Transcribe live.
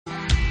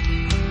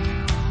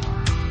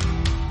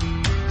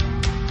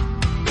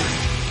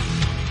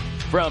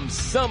From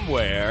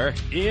somewhere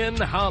in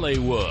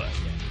Hollywood,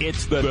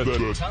 it's the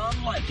Tom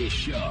Leykis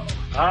Show.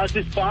 How's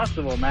this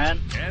possible, man?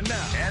 And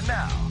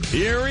now,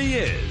 here he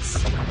is,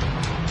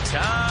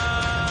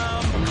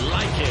 Tom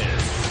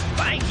Leykis.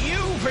 Thank you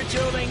for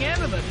tuning in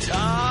to the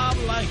Tom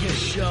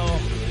Leykis Show.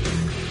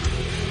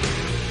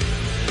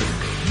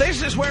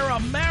 This is where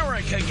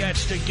America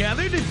gets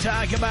together to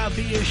talk about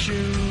the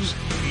issues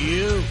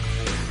you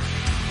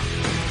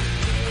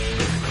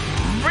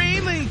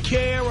really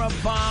care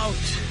about.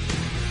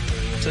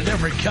 It's a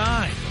different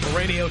kind of a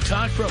radio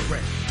talk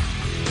program.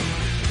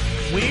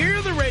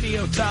 We're the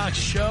radio talk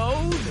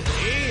show that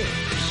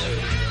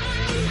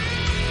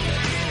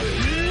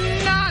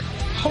is not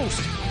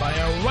hosted by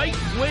a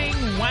right-wing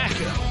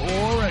wacko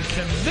or a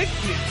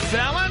convicted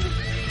felon.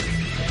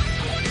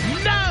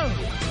 No!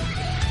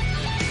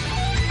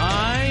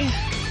 I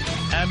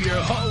am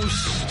your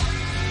host.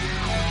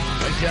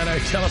 Write down our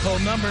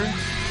telephone number.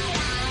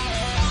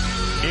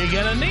 You're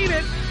going to need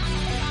it.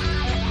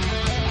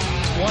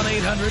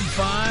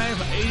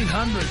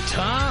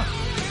 1-800-5800-TOM.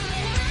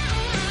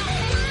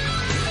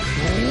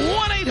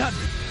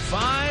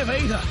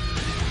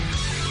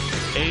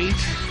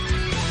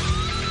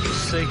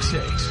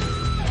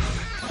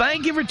 1-800-5800-866.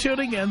 Thank you for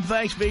tuning in.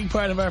 Thanks for being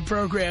part of our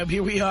program.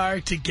 Here we are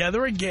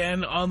together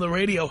again on the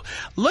radio.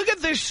 Look at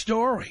this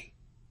story.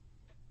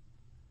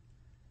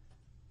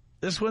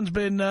 This one's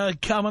been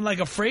coming like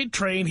a freight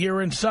train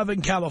here in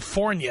Southern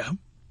California.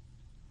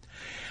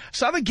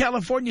 Southern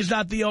California is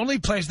not the only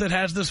place that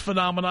has this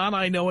phenomenon.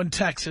 I know in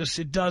Texas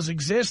it does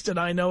exist, and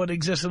I know it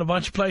exists in a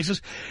bunch of places.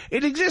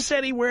 It exists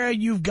anywhere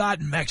you've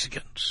got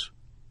Mexicans.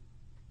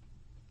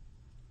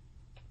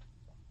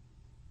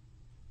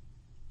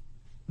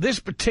 This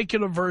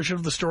particular version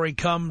of the story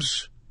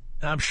comes,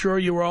 I'm sure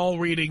you were all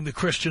reading the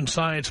Christian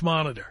Science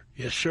Monitor.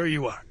 Yes, sure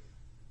you are.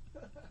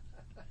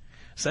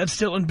 Is that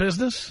still in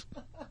business?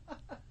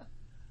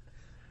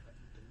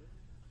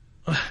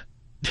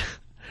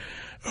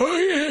 Oh,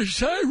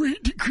 yes, I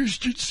read the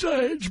Christian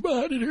Science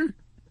Monitor.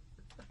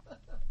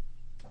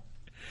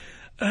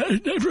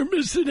 I never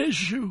miss an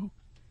issue.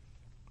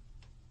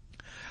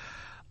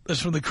 This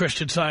is from the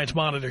Christian Science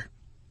Monitor.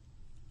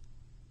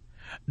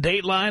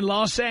 Dateline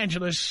Los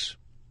Angeles.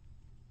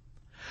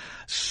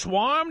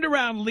 Swarmed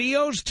around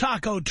Leo's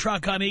taco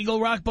truck on Eagle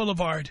Rock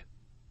Boulevard.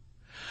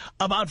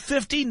 About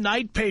 50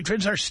 night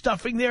patrons are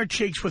stuffing their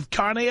cheeks with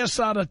carne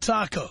asada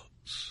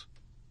tacos.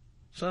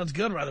 Sounds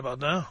good right about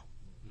now.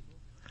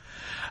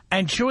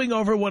 And chewing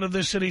over one of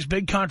the city's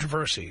big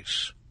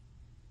controversies.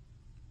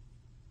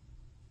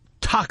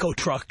 Taco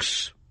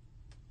trucks.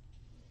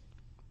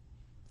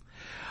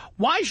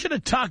 Why should a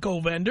taco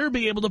vendor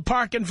be able to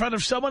park in front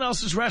of someone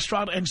else's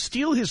restaurant and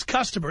steal his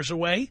customers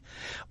away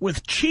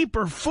with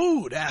cheaper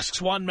food, asks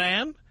one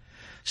man,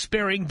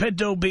 sparing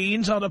pinto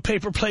beans on a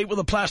paper plate with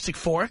a plastic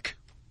fork.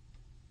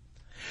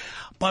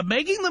 But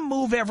making them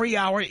move every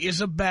hour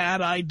is a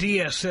bad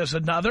idea, says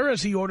another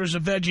as he orders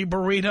a veggie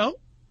burrito.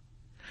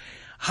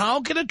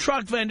 How can a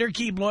truck vendor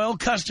keep loyal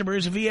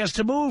customers if he has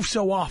to move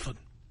so often?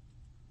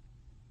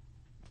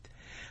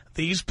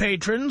 These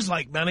patrons,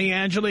 like many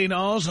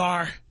Angelinos,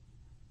 are,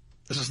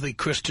 this is the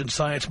Christian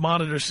Science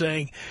Monitor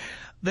saying,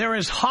 they're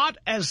as hot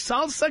as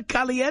salsa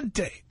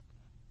caliente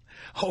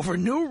over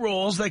new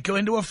rules that go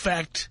into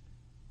effect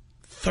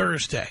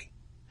Thursday.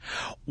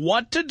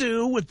 What to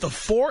do with the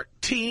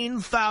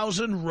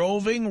 14,000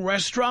 roving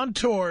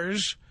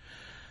restaurateurs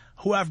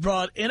who have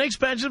brought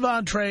inexpensive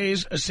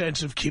entrees, a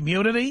sense of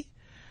community,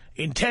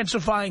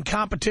 intensifying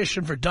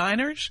competition for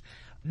diners,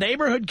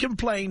 neighborhood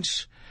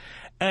complaints,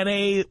 and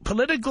a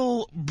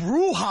political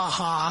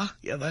brouhaha,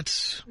 yeah,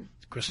 that's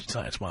Christian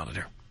Science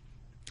Monitor,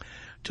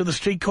 to the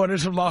street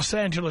corners of Los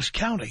Angeles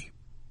County.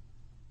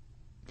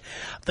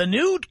 The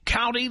new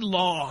county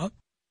law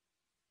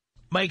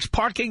makes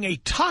parking a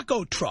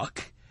taco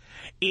truck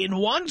in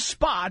one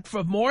spot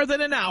for more than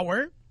an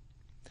hour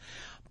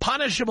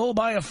punishable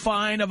by a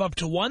fine of up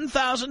to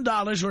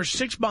 $1,000 or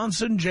 6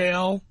 months in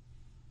jail,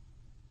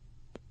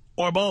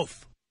 or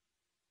both.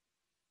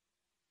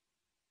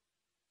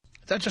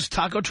 Is that just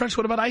taco trucks?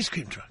 What about ice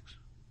cream trucks?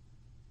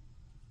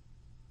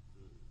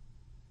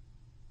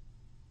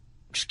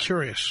 Just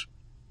curious.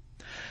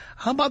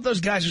 How about those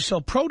guys who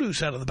sell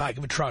produce out of the back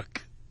of a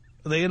truck?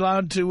 Are they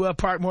allowed to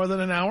park more than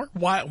an hour?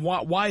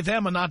 Why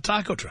them and not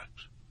taco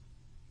trucks?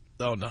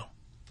 Oh, no.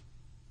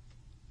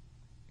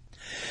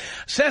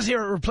 Says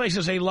here it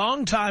replaces a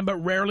long time but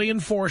rarely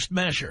enforced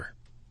measure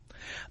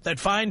that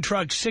fined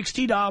trucks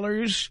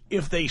 $60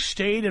 if they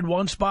stayed in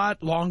one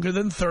spot longer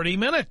than 30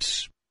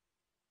 minutes.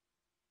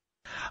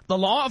 The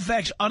law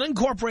affects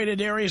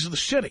unincorporated areas of the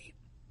city,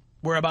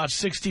 where about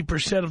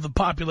 60% of the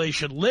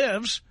population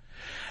lives,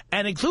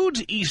 and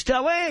includes East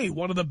L.A.,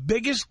 one of the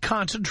biggest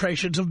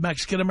concentrations of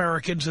Mexican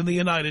Americans in the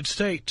United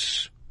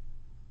States.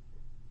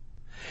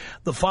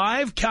 The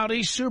 5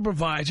 county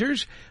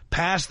supervisors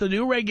passed the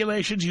new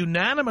regulations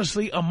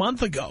unanimously a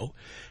month ago,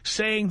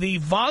 saying the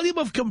volume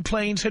of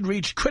complaints had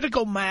reached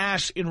critical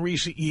mass in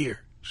recent years.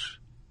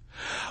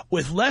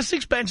 With less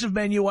expensive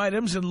menu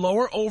items and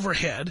lower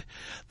overhead,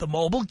 the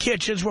mobile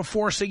kitchens were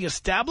forcing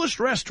established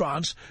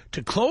restaurants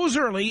to close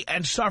early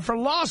and suffer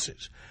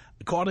losses,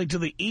 according to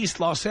the East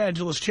Los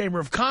Angeles Chamber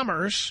of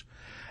Commerce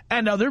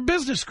and other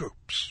business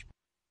groups.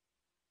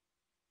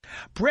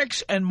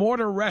 Bricks and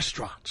mortar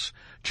restaurants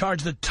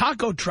charged that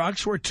taco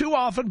trucks were too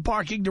often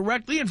parking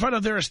directly in front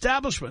of their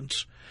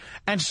establishments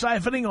and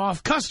siphoning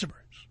off customers.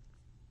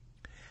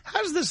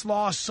 How does this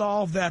law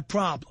solve that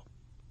problem?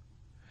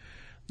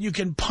 You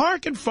can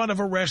park in front of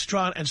a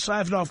restaurant and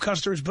siphon off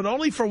customers, but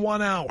only for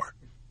 1 hour.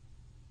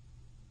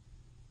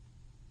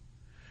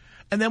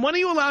 And then when are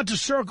you allowed to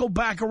circle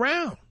back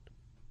around?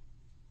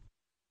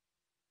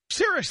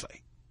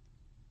 Seriously.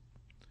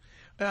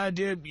 All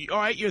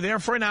right, you're there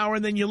for an hour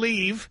and then you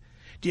leave.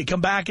 Do you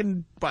come back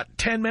in,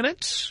 10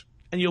 minutes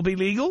and you'll be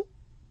legal?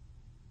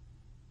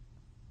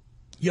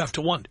 You have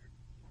to wonder.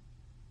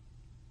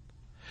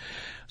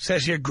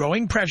 Says here,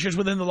 growing pressures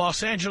within the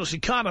Los Angeles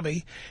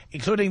economy,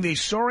 including the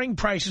soaring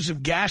prices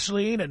of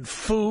gasoline and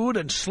food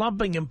and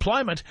slumping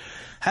employment,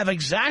 have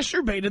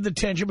exacerbated the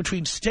tension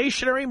between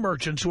stationary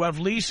merchants who have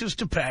leases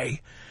to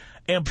pay,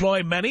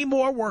 employ many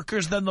more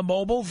workers than the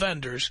mobile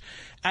vendors,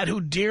 and who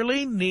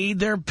dearly need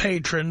their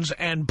patrons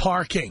and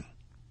parking.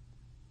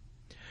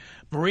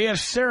 Maria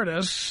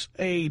Cerdas,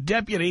 a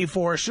deputy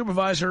for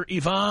Supervisor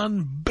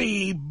Yvonne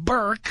B.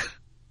 Burke,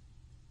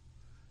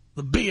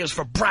 the B is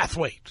for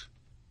Brathwaite.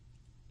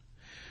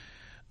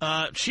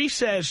 She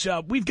says,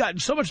 we've gotten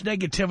so much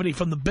negativity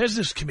from the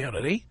business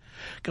community,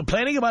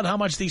 complaining about how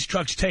much these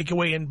trucks take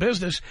away in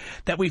business,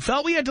 that we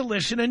felt we had to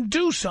listen and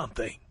do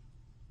something.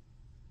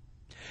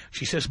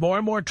 She says more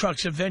and more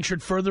trucks have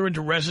ventured further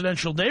into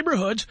residential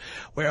neighborhoods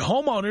where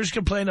homeowners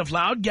complain of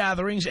loud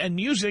gatherings and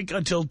music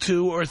until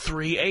 2 or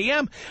 3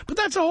 a.m. But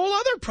that's a whole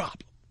other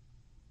problem.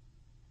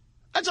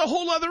 That's a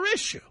whole other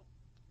issue.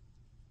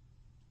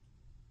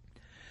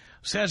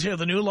 Says here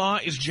the new law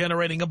is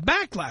generating a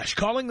backlash,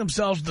 calling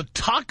themselves the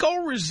Taco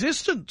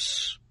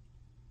Resistance.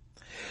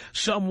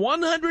 Some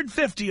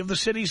 150 of the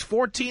city's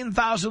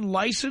 14,000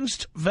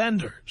 licensed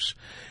vendors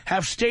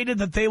have stated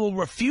that they will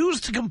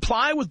refuse to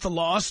comply with the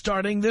law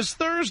starting this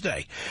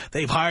Thursday.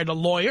 They've hired a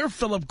lawyer,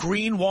 Philip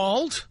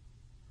Greenwald.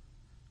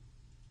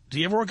 Do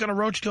you ever work on a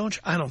roach coach?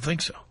 I don't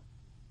think so.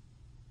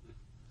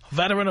 A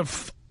veteran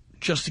of,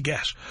 just a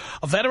guess,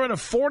 a veteran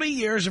of 40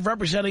 years of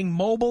representing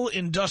mobile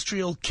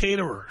industrial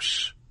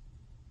caterers.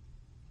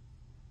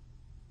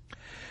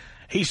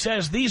 He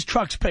says these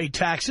trucks pay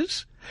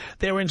taxes,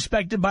 they were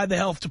inspected by the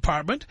health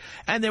department,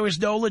 and there is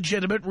no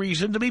legitimate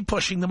reason to be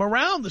pushing them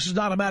around. This is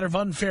not a matter of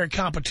unfair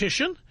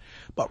competition,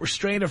 but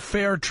restraint of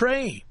fair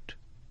trade.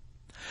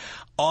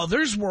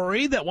 Others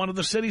worry that one of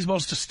the city's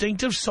most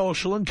distinctive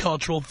social and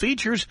cultural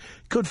features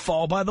could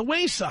fall by the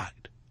wayside.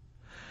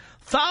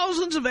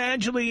 Thousands of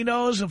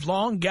Angelinos have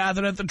long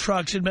gathered at the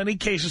trucks, in many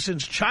cases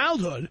since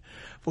childhood,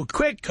 for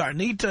quick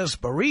carnitas,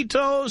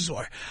 burritos,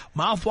 or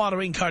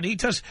mouth-watering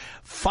carnitas,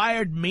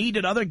 fired meat,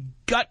 and other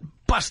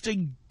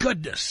gut-busting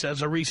goodness,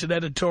 says a recent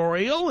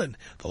editorial in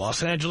the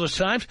Los Angeles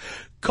Times.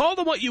 Call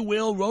them what you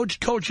will,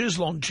 roach coaches,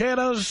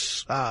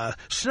 loncheras,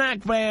 snack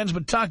vans,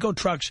 but taco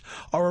trucks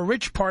are a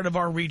rich part of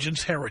our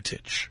region's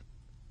heritage.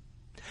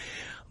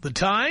 The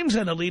Times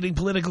and a leading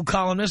political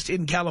columnist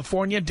in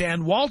California,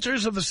 Dan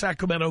Walters of the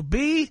Sacramento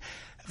Bee,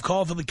 have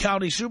called for the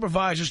county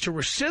supervisors to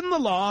rescind the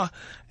law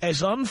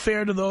as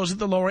unfair to those at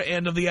the lower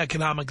end of the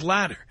economic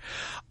ladder.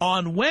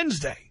 On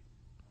Wednesday,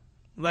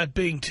 that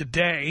being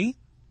today,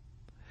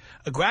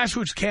 a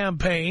grassroots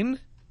campaign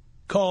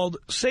called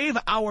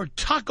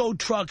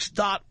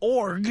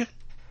SaveOurTacoTrucks.org,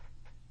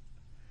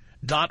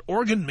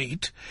 .organ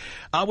meat,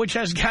 which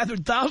has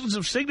gathered thousands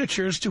of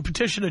signatures to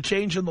petition a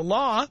change in the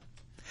law,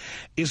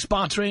 is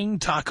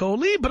sponsoring Taco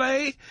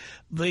Libre,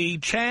 the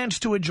chance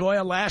to enjoy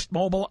a last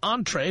mobile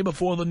entree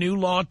before the new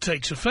law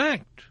takes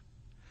effect.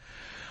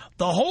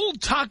 The whole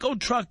taco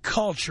truck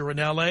culture in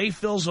L.A.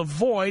 fills a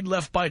void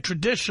left by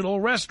traditional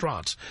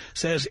restaurants,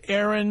 says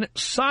Aaron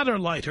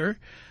Soderleiter,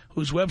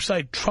 whose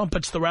website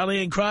trumpets the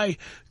rallying cry,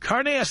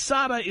 carne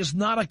asada is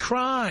not a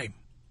crime.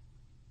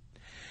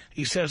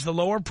 He says the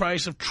lower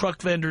price of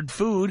truck-vendored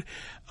food,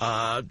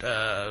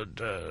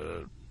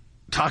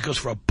 tacos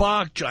for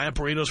 $1, giant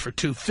burritos for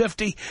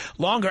 $2.50,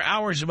 longer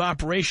hours of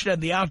operation,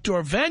 and the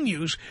outdoor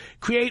venues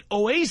create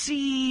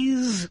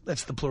oases,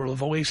 that's the plural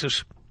of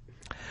oasis,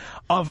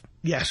 of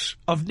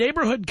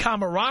neighborhood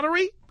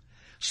camaraderie,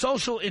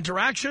 social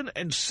interaction,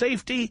 and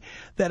safety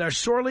that are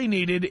sorely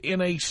needed in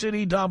a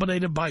city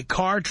dominated by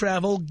car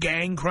travel,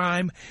 gang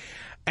crime,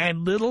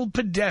 and little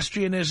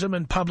pedestrianism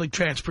and public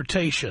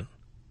transportation.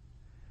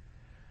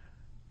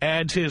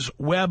 And his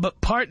web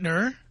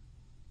partner,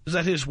 is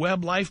that his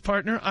web life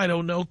partner? I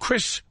don't know.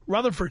 Chris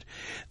Rutherford.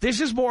 This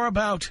is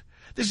about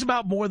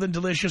more than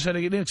delicious and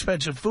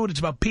inexpensive food. It's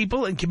about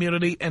people and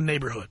community and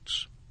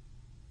neighborhoods.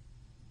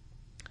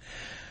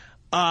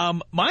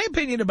 My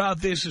opinion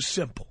about this is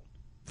simple.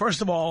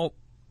 First of all,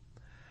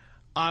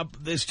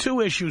 there's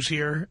two issues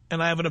here,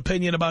 and I have an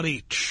opinion about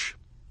each.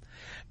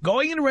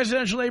 Going into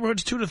residential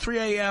neighborhoods 2 to 3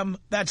 a.m.,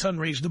 that's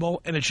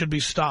unreasonable, and it should be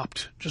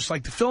stopped. Just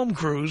like the film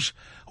crews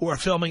who are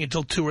filming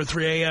until 2 or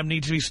 3 a.m.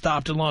 need to be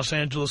stopped in Los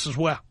Angeles as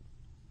well.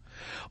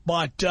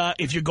 But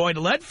if you're going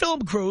to let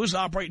film crews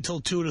operate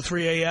until 2 to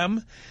 3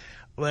 a.m.,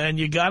 then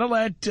you got to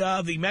let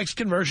the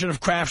Mexican version of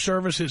craft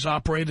services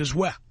operate as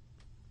well.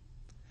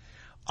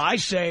 I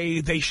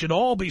say they should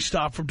all be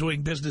stopped from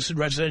doing business in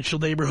residential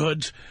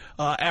neighborhoods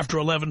after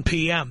 11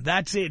 p.m.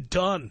 That's it.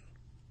 Done.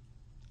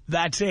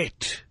 That's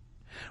it.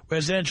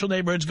 Residential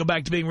neighborhoods go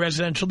back to being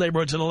residential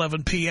neighborhoods at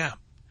 11 p.m.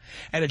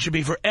 And it should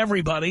be for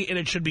everybody, and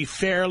it should be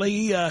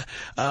fairly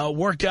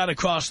worked out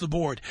across the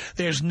board.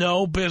 There's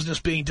no business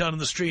being done in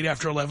the street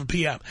after 11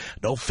 p.m.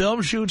 No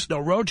film shoots, no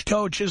roach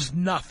coaches,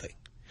 nothing.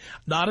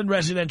 Not in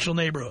residential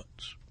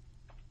neighborhoods.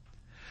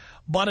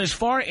 But as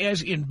far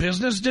as in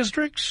business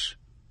districts,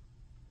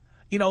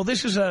 you know,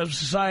 this is a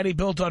society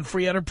built on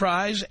free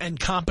enterprise and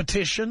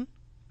competition.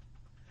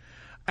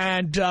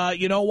 And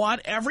you know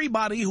what?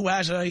 Everybody who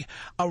has a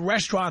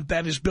restaurant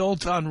that is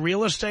built on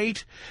real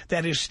estate,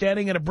 that is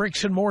standing in a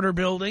bricks and mortar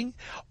building,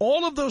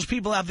 all of those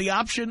people have the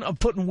option of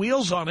putting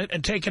wheels on it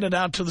and taking it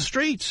out to the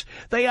streets.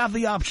 They have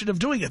the option of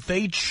doing it.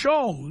 They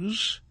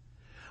chose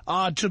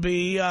to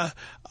be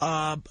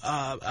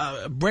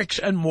bricks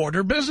and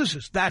mortar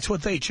businesses. That's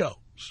what they chose.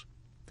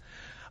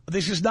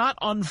 This is not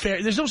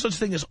unfair. There's no such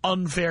thing as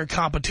unfair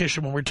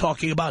competition when we're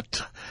talking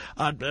about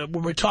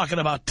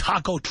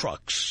taco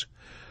trucks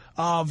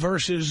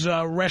versus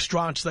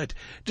restaurants that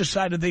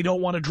decided they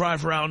don't want to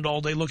drive around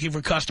all day looking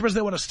for customers.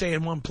 They want to stay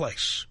in one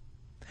place.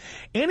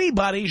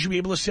 Anybody should be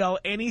able to sell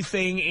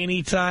anything,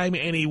 anytime,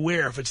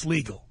 anywhere if it's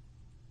legal.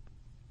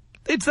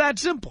 It's that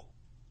simple.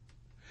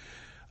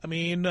 I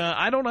mean,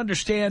 I don't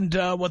understand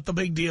what the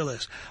big deal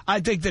is. I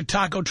think that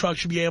taco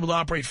trucks should be able to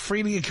operate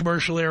freely in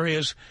commercial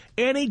areas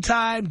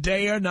anytime,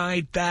 day or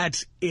night.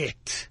 That's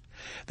it.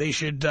 They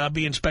should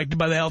be inspected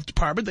by the health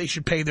department. They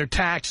should pay their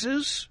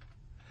taxes.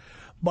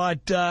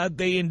 But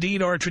they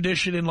indeed are a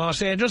tradition in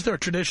Los Angeles. They're a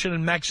tradition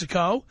in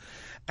Mexico.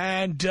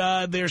 And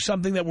they're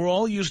something that we're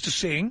all used to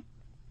seeing.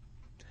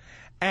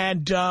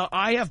 And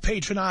I have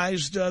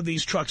patronized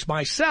these trucks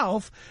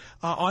myself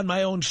on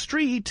my own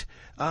street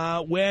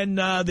when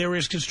there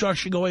is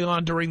construction going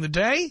on during the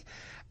day.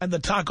 And the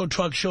taco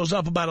truck shows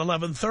up about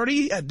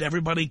 11:30, and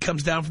everybody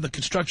comes down from the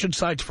construction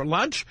sites for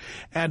lunch.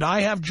 And I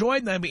have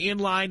joined them in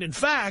line. In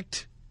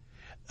fact,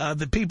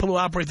 the people who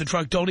operate the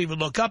truck don't even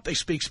look up. They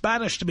speak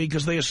Spanish to me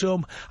because they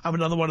assume I'm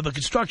another one of the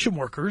construction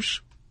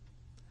workers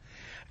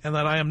and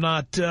that I am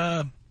not,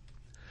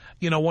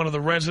 one of the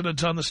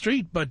residents on the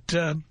street. But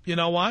you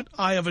know what?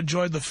 I have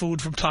enjoyed the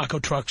food from taco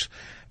trucks,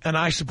 and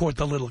I support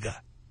the little guy.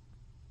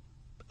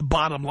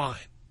 Bottom line.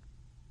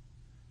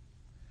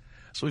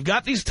 So we've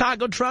got these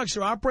taco trucks.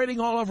 They're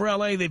operating all over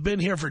L.A. They've been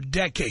here for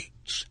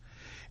decades.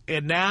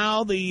 And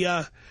now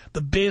the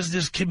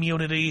business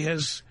community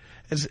has...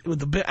 As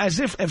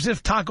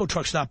if taco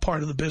truck's not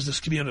part of the business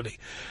community.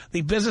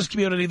 The business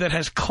community that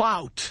has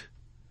clout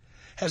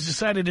has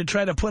decided to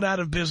try to put out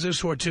of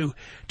business or to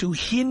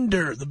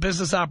hinder the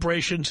business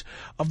operations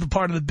of the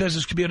part of the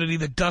business community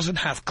that doesn't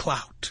have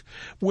clout.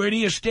 Where do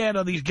you stand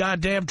on these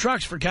goddamn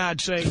trucks, for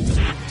God's sake?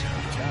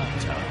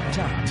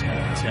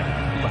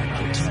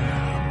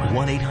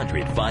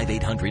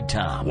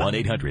 1-800-5800-TOM.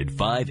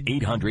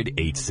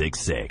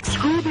 1-800-5800-866.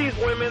 Screw these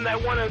women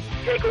that want to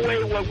take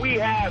away what we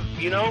have,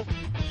 you know?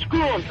 Screw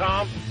them,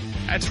 Tom.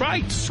 That's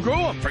right. Screw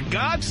them. For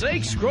God's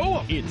sake, screw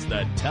them. It's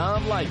the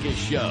Tom Leykis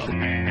Show.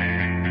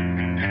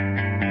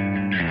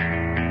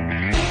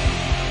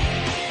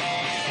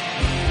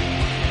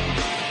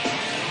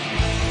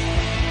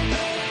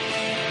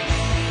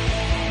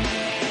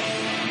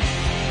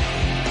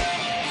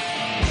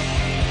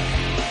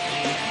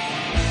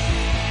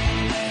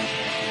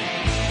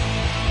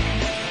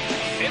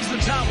 It's the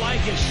Tom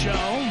Leykis Show.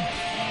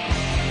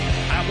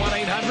 At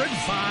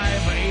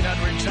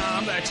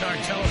 1-800-5800-TOM. That's our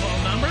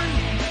telephone number.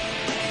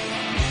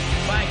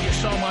 Thank you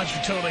so much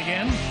for tuning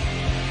in.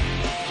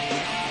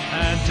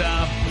 And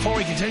before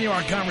we continue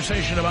our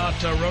conversation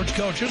about roach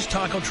coaches,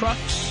 taco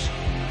trucks,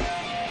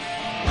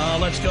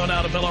 let's go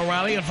now to Bill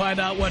O'Reilly and find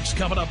out what's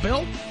coming up,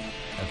 Bill.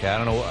 Okay, I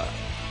don't know.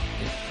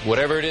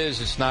 Whatever it is,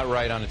 it's not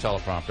right on the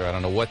teleprompter. I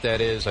don't know what that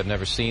is. I've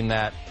never seen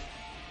that.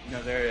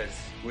 No, there is.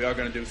 We are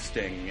going to do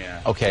Sting,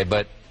 yeah. Okay,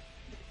 but...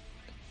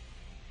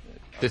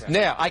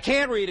 Now, I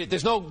can't read it.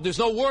 There's no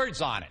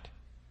words on it.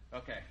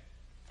 Okay.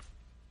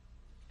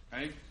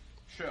 Ready?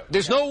 Sure.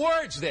 There's no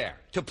words there.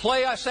 To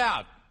play us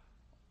out.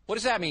 What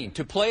does that mean?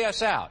 To play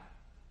us out.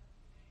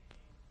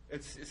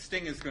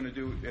 Sting is going to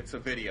do. It's a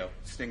video.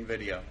 Sting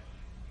video.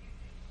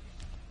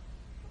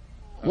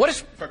 Okay. What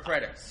is for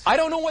credits? I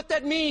don't know what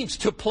that means.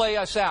 To play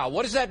us out.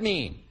 What does that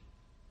mean?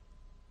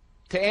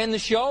 To end the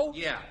show?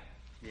 Yeah.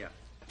 Yeah.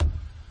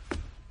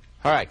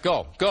 All right.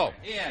 Go.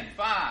 In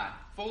 5,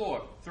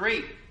 4,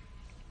 3.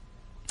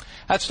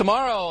 That's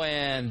tomorrow,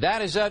 and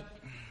that is it.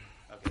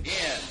 Okay.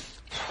 In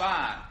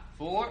 5,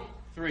 4,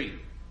 3.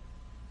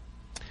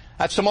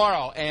 That's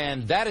tomorrow,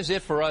 and that is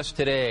it for us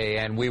today.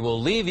 And we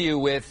will leave you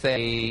with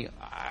a...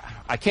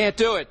 I can't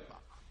do it.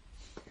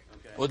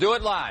 Okay. We'll do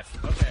it live.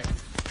 Okay.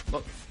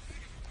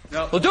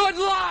 No. We'll do it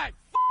live. F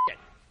it.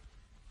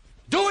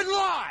 Do it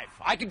live.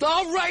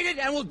 I'll write it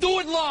and we'll do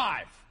it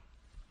live.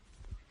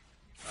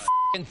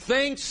 F***ing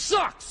thing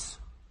sucks.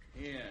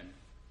 In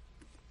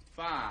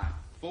 5,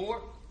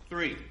 4,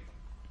 3.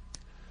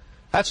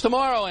 That's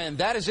tomorrow, and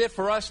that is it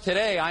for us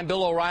today. I'm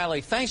Bill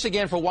O'Reilly. Thanks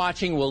again for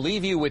watching. We'll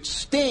leave you with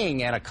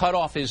Sting and a cut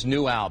off his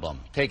new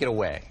album. Take it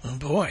away. Oh,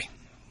 boy.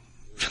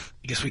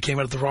 I guess we came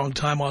in at the wrong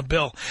time on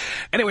Bill.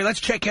 Anyway, let's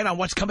check in on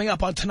what's coming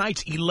up on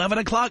tonight's 11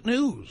 o'clock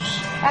news.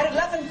 At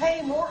 11,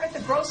 pay more at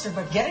the grocer,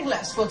 but getting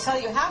less will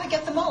tell you how to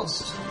get the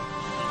most.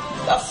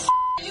 The f***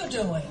 are you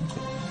doing?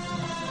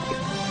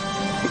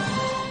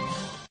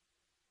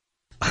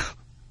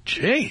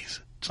 Jeez,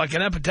 it's like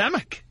an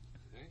epidemic.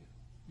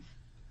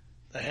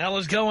 The hell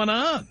is going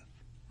on?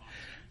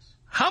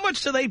 How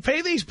much do they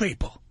pay these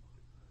people?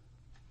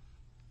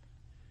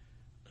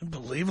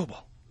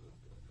 Unbelievable.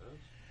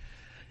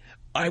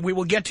 All right, we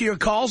will get to your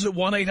calls at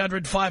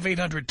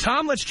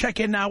 1-800-5800-TOM. Let's check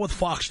in now with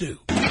Fox News.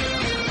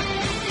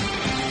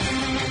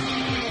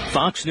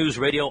 Fox News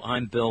Radio,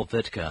 I'm Bill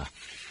Vitka.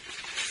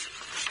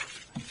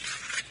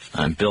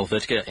 And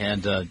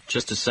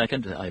just a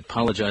second, I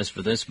apologize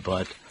for this,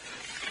 but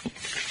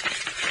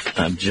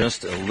I'm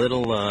just a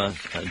little, I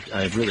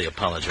really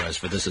apologize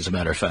for this, as a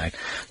matter of fact.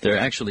 There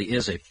actually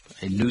is a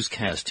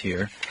newscast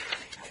here,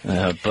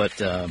 but...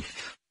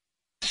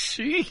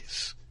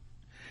 Jeez.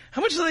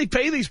 How much do they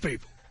pay these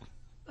people?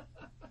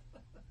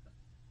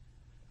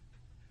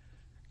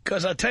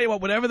 Because I'll tell you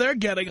what, whatever they're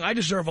getting, I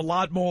deserve a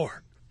lot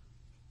more.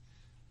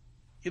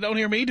 You don't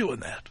hear me doing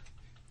that.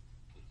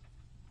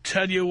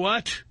 Tell you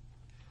what.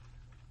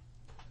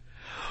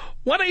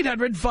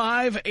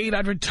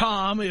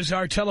 1-800-5800-TOM is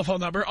our telephone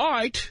number. All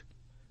right.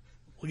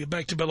 We'll get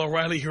back to Bill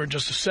O'Reilly here in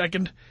just a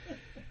second.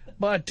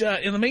 But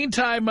in the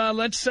meantime,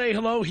 let's say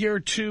hello here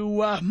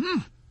to...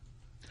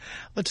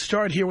 Let's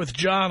start here with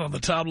John on the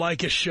Tom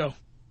Leykis show.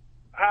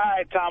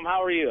 Hi, Tom.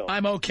 How are you?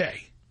 I'm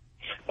okay.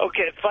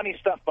 Okay, funny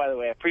stuff, by the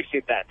way. I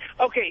appreciate that.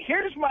 Okay,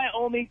 here's my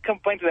only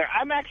complaint there.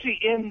 I'm actually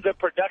in the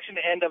production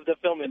end of the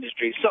film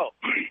industry. So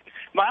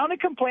my only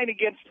complaint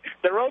against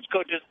the roads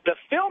coach is the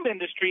film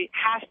industry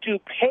has to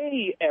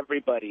pay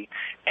everybody.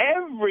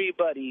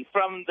 Everybody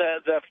from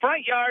the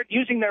front yard,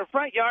 using their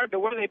front yard to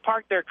where they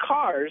park their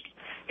cars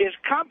is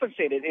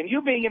compensated. And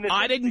you being in this...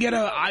 I didn't get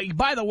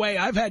by the way,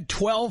 I've had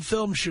 12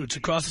 film shoots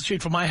across the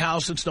street from my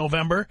house since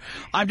November.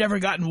 I've never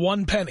gotten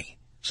one penny.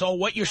 So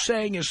what you're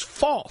saying is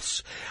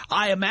false.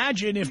 I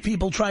imagine if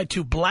people tried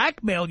to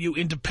blackmail you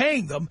into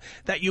paying them,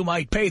 that you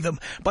might pay them,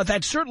 but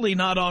that's certainly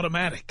not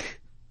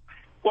automatic.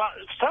 Well,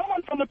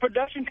 someone from the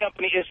production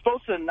company is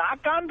supposed to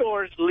knock on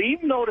doors,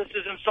 leave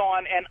notices and so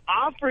on, and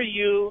offer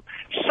you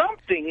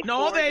something.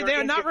 No,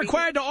 they're not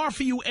required to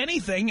offer you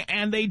anything,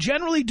 and they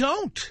generally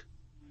don't.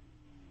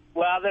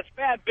 Well, that's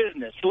bad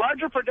business.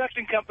 Larger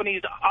production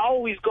companies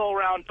always go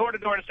around door to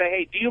door and say,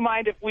 hey, do you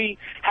mind if we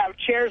have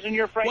chairs in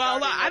your front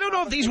yard? Well, I don't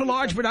know if these were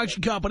large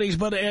production companies,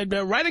 but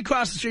right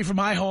across the street from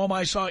my home,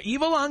 I saw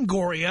Eva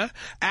Longoria,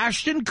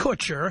 Ashton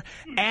Kutcher,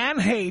 Anne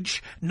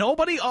H.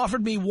 Nobody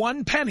offered me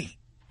one penny.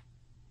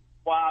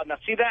 Wow, now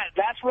see,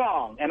 that's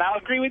wrong, and I'll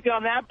agree with you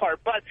on that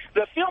part. But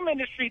the film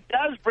industry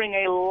does bring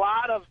a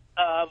lot of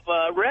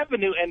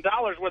revenue and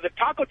dollars where the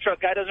taco truck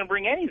guy doesn't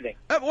bring anything.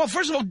 Well,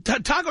 first of all,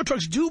 taco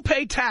trucks do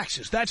pay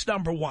taxes. That's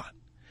number one.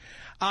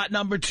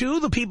 Number two,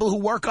 the people who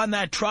work on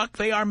that truck,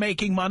 they are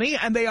making money,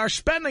 and they are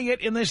spending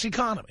it in this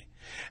economy.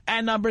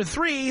 And number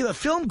three, the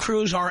film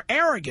crews are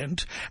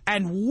arrogant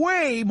and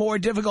way more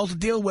difficult to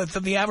deal with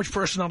than the average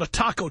person on a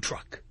taco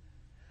truck.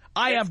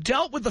 I have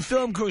dealt with the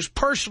film crews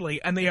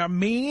personally, and they are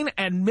mean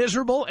and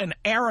miserable and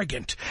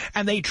arrogant.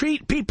 And they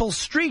treat people's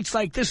streets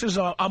like this is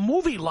a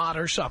movie lot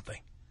or something.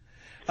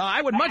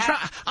 I would much...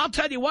 I'll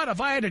tell you what,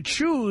 if I had to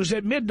choose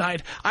at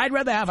midnight, I'd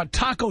rather have a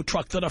taco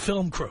truck than a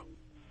film crew.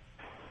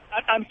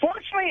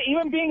 Unfortunately,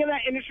 even being in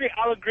that industry,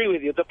 I'll agree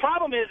with you. The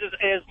problem is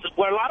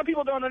what a lot of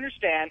people don't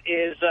understand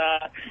is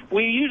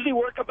we usually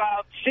work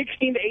about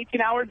 16 to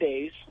 18-hour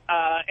days,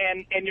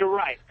 and you're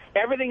right.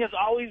 Everything is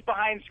always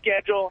behind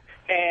schedule,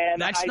 and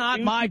that's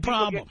not my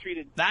problem.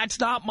 That's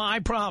not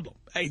my problem.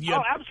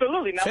 Oh,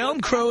 absolutely. Now,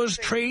 film crews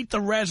treat the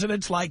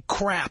residents like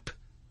crap.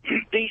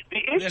 The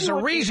issue There's a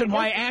reason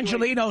why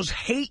Angelinos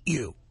hate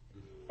you.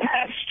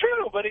 That's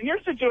true, but in your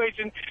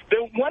situation,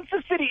 once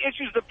the city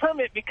issues the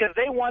permit because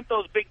they want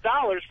those big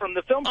dollars from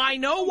the film... I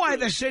know why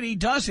the city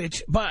does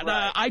it, but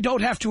right. I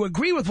don't have to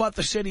agree with what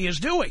the city is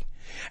doing.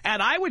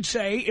 And I would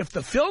say if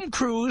the film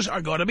crews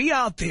are going to be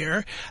out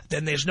there,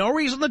 then there's no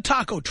reason the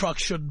taco truck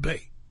shouldn't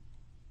be.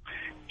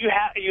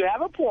 You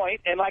have a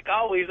point, and like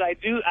always, I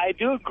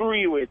do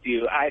agree with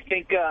you. I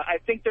think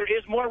there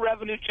is more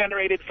revenue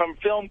generated from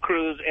film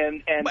crews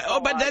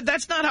but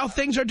that's not how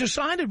things are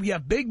decided. We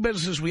have big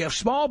businesses, we have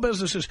small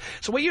businesses.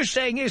 So what you're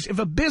saying is, if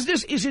a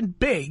business isn't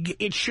big,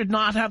 it should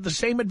not have the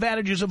same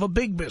advantages of a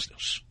big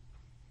business.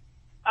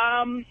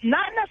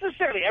 Not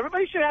necessarily.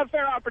 Everybody should have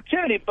fair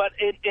opportunity, but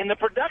in the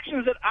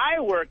productions that I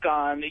work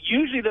on,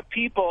 usually the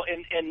people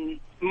in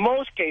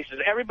most cases,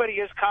 everybody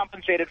is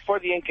compensated for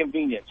the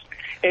inconvenience.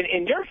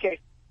 In your case,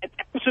 it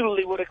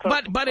absolutely would have.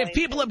 But if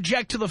people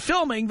object to the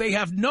filming, they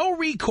have no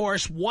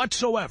recourse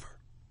whatsoever.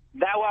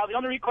 Well, the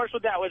only recourse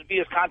with that would be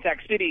is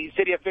contact city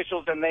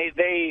officials, and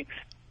they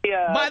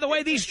By the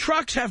way, these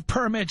trucks have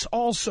permits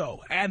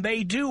also, and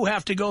they do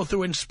have to go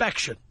through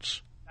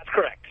inspections. That's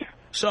correct.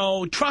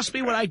 So trust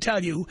me when I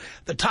tell you,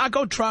 the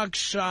taco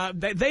trucks,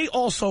 they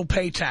also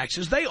pay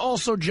taxes. They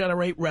also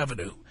generate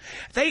revenue.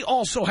 They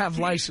also have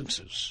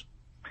licenses.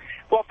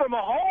 Well, from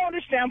a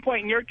homeowner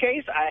standpoint, in your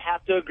case, I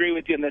have to agree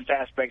with you in this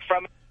aspect.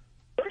 From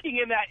working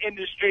in that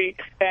industry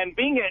and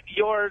being at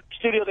your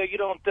studio that you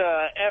don't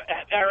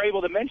are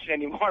able to mention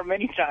anymore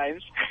many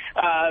times,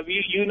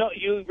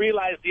 you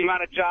realize the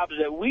amount of jobs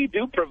that we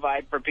do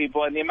provide for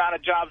people and the amount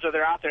of jobs that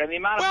are out there and the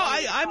amount of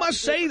I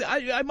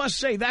must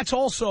say that's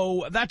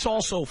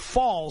also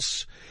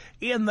false,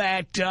 in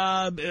that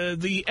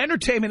the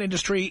entertainment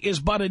industry is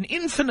but an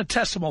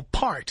infinitesimal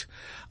part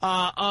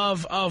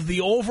of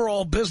the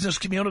overall business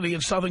community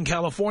in Southern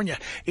California.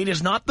 It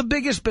is not the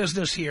biggest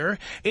business here.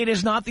 It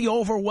is not the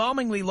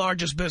overwhelmingly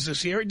largest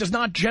business here. It does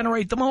not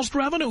generate the most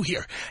revenue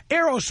here.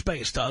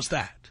 Aerospace does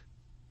that.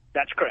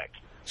 That's correct.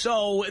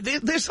 So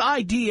this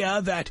idea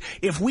that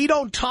if we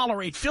don't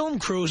tolerate film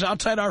crews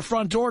outside our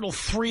front door till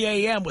 3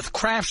 a.m. with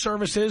craft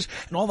services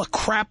and all the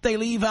crap they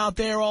leave out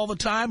there all the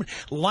time,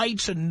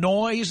 lights and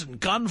noise and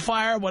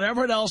gunfire,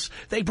 whatever else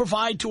they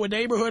provide to a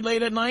neighborhood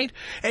late at night,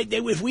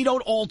 if we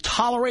don't all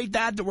tolerate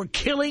that we're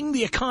killing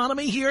the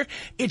economy here,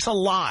 it's a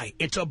lie.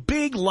 It's a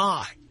big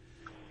lie.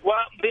 Well,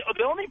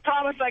 the only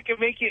promise I can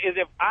make you is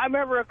if I'm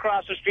ever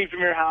across the street from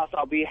your house,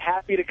 I'll be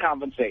happy to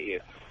compensate you.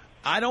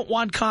 I don't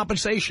want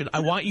compensation.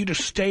 I want you to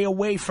stay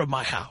away from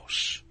my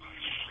house.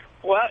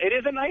 Well, it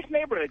is a nice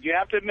neighborhood, you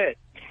have to admit.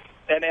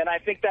 And I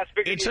think that's...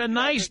 It's a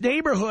nice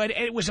neighborhood,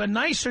 and it was a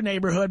nicer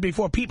neighborhood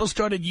before people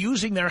started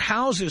using their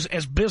houses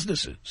as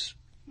businesses.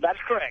 That's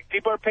correct.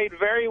 People are paid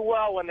very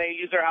well when they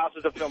use their house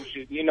as a film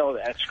shoot. You know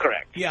that's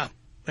correct. Yeah,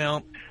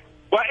 well...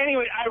 Well,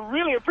 anyway, I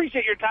really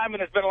appreciate your time,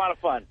 and it's been a lot of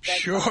fun.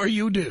 Thanks. Sure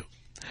you do.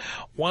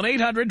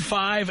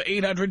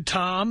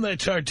 1-800-5800-TOM.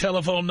 That's our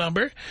telephone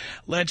number.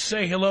 Let's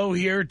say hello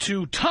here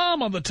to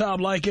Tom on the Tom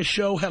Leykis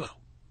Show. Hello.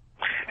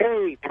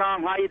 Hey,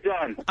 Tom, how you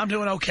doing? I'm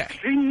doing okay.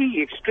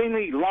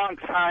 Extremely long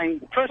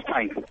time, first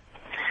time.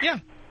 Yeah.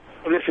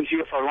 I've listened to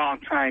you for a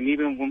long time,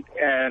 even when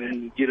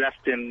you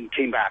left and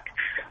came back.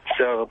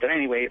 So, but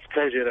anyway, it's a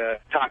pleasure to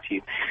talk to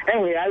you.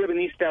 Anyway, I live in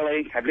East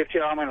L.A. I've lived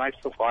here all my life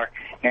so far.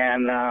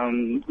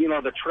 And, you know,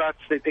 the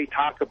trucks that they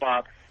talk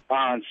about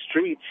on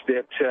streets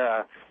that,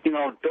 you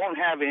know, don't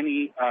have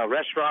any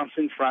restaurants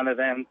in front of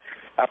them.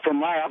 From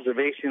my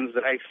observations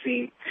that I've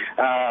seen,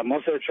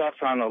 most of the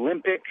trucks are on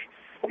Olympic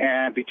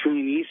and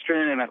between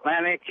Eastern and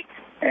Atlantic.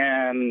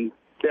 And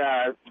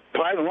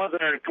probably the ones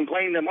that are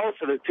complaining the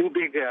most are the two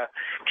big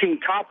King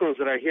Tacos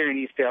that are here in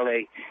East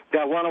L.A.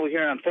 Got one over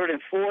here on 3rd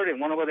and 4th and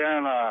one over there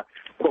on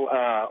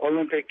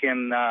Olympic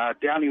and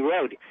Downey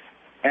Road.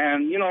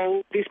 And, you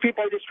know, these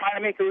people are just trying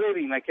to make a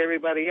living like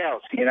everybody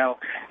else, you know.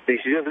 They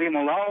should just leave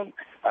them alone.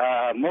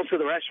 Most of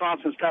the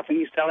restaurants and stuff in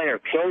East L.A. are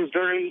closed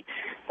early.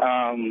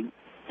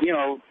 You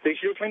know, they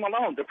should just leave them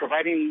alone. They're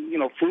providing, you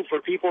know, food for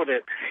people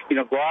that, you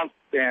know, go out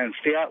and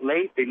stay out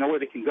late. They know where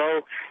they can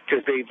go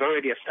because they've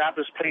already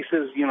established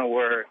places, you know,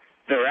 where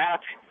they're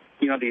at,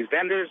 you know, these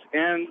vendors.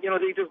 And, you know,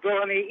 they just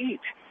go and they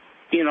eat.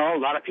 You know, a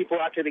lot of people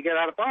after they get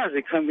out of bars,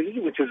 they come and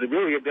eat, which is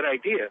really a good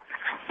idea,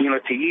 you know,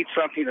 to eat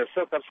something to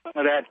soak up some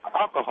of that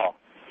alcohol.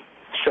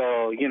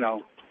 So, you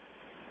know.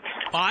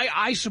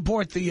 I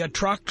support the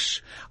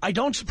trucks. I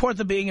don't support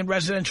them being in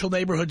residential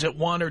neighborhoods at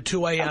 1 or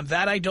 2 a.m.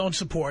 That I don't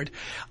support.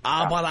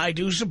 But I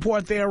do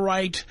support their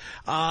right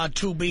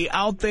to be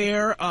out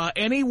there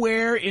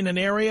anywhere in an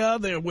area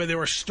where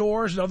there are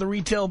stores and other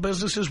retail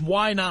businesses.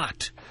 Why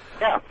not?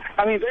 Yeah,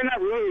 I mean, they're not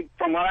really,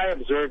 from what I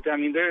observed, I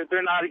mean, they're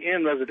not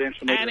in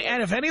residential neighborhoods.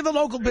 And if any of the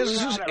local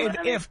businesses,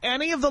 if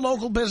any of the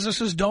local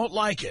businesses don't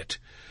like it,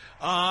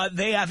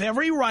 they have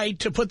every right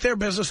to put their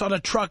business on a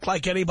truck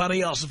like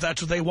anybody else if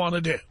that's what they want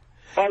to do.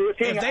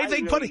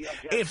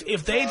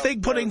 If they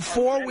think putting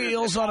 4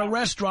 wheels on a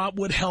restaurant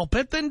would help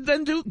it, then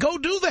go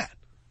do that.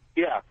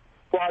 Yeah.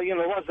 Well, you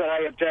know, the ones that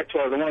I object to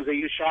are the ones that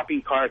use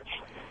shopping carts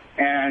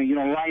and, you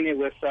know, line it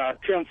with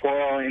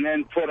tinfoil and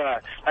then put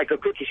like a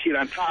cookie sheet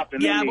on top.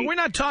 And yeah, but we're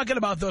not talking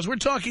about those. We're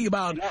talking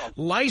about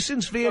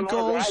licensed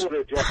vehicles,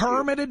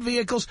 permitted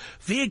vehicles,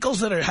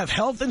 vehicles that have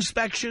health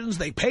inspections,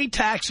 they pay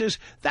taxes.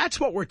 That's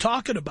what we're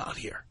talking about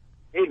here.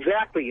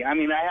 Exactly. I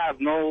mean, I have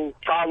no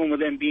problem with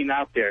them being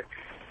out there.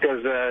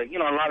 Because, you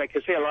know, a lot of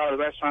the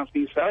restaurants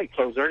being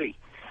close early.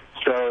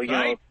 So, you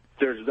know,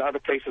 there's other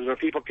places where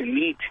people can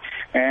meet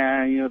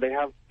and, you know, they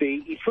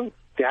eat food.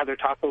 They have their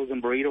tacos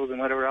and burritos and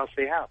whatever else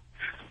they have.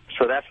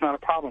 So that's not a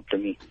problem to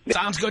me.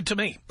 Sounds good to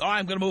me. All right,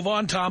 I'm going to move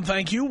on, Tom.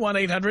 Thank you.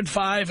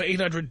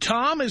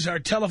 1-800-5800-TOM is our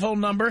telephone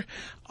number.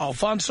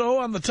 Alfonso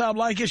on the Tom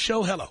Leykis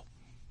Show. Hello.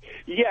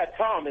 Yeah,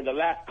 Tom, and the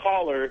last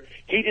caller,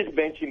 he just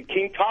mentioned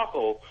King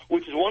Taco,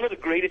 which is one of the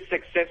greatest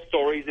success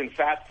stories in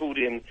fast food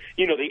in,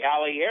 you know, the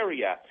L.A.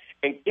 area.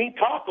 And King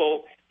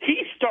Taco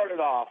he started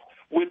off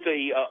with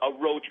a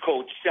roach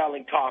coach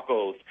selling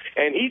tacos,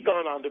 and he's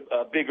gone on to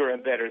bigger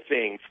and better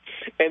things.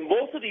 And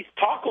most of these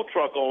taco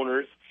truck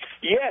owners,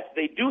 yes,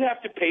 they do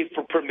have to pay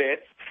for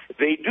permits.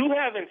 They do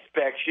have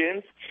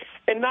inspections.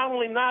 And not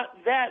only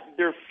that,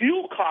 their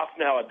fuel costs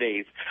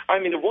nowadays. I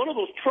mean, if one of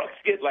those trucks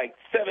get like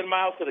 7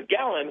 miles to the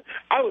gallon,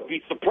 I would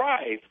be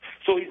surprised.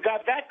 So he's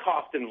got that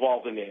cost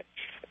involved in it.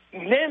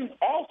 And then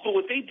also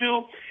what they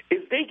do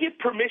is they get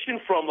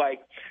permission from,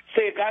 like,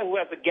 say a guy who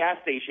has a gas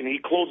station and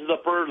he closes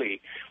up early.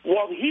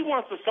 Well, he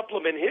wants to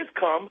supplement his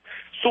income,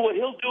 so what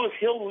he'll do is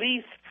he'll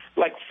lease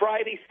like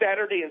Friday,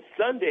 Saturday, and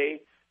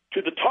Sunday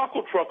to the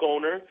taco truck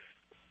owner,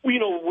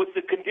 you know, with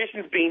the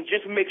conditions being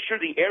just make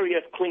sure the area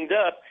is cleaned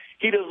up.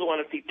 He doesn't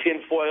want to see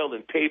tinfoil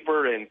and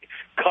paper and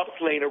cups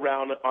laying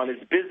around on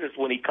his business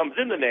when he comes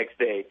in the next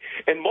day.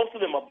 And most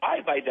of them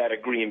abide by that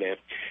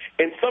agreement.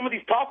 And some of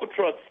these taco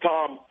trucks,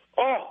 Tom,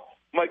 oh,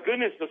 my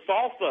goodness, the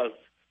salsas,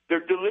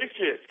 they're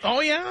delicious. Oh,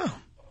 yeah.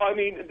 I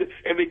mean,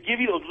 and they give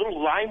you those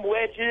little lime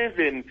wedges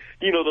and,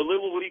 you know, the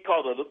little, what do you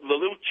call the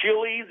little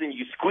chilies, and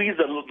you squeeze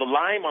the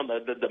lime on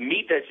the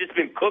meat that's just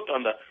been cooked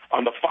on the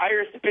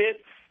fire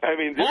spit. I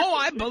mean,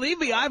 I believe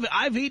me,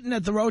 I've eaten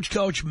at the Roach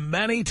Coach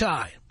many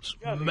times.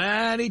 Yeah,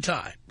 many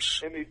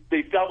times. And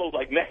they sell those,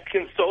 like,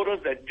 Mexican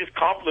sodas that just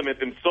compliment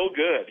them so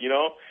good, you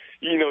know.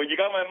 You know, you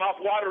got my mouth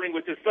watering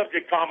with this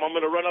subject, Tom. I'm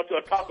going to run up to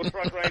a taco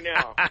truck right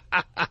now. Okay?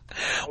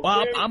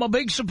 Well, I'm a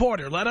big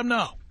supporter. Let them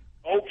know.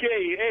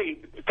 Okay, hey,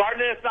 carne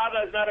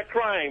asada is not a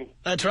crime.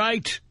 That's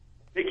right.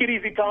 Take it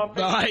easy, Tom.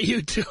 All right,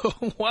 you too.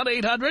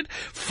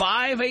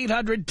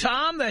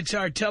 1-800-5800-TOM. That's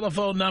our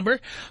telephone number.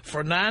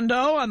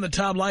 Fernando on the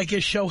Tom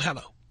Leykis Show.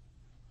 Hello.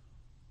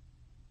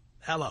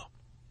 Hello.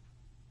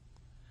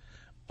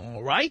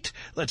 All right.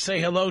 Let's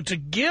say hello to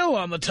Gil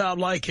on the Tom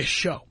Leykis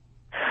Show.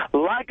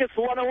 Leykis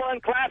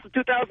 101, class of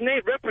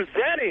 2008,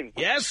 representing.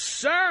 Yes,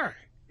 sir.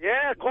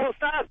 Yeah, ¿cómo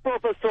estás,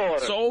 profesor?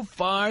 So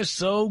far,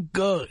 so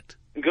good.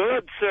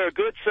 Good, sir.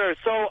 Good, sir.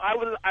 So I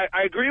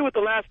agree with the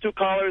last two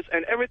callers,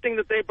 and everything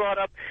that they brought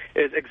up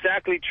is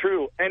exactly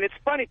true. And it's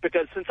funny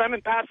because since I'm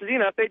in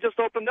Pasadena, they just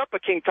opened up a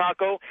King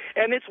Taco,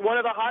 and it's one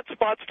of the hot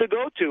spots to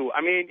go to.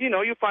 I mean, you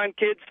know, you find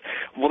kids,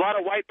 a lot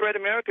of white bread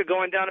America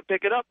going down to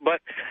pick it up.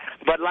 But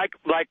like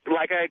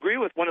I agree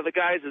with one of the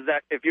guys is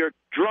that if you're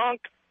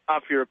drunk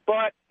off your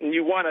butt and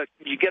you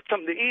get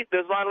something to eat,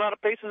 there's a lot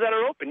of places that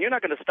are open. You're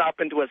not going to stop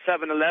into a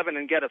 7-Eleven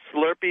and get a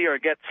Slurpee or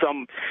get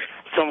some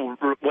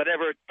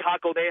whatever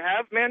taco they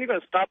have. Man, you're going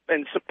to stop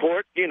and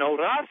support, you know,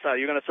 raza.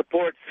 You're going to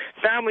support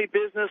family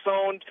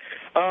business-owned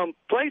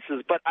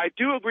places. But I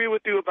do agree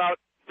with you about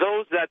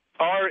those that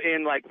are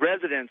in, like,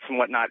 residence and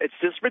whatnot. It's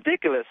just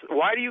ridiculous.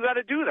 Why do you got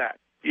to do that?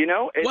 You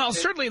know?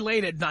 Certainly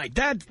late at night.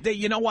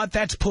 You know what?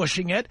 That's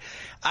pushing it.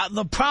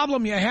 The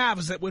problem you have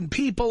is that when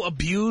people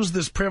abuse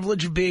this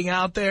privilege of being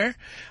out there,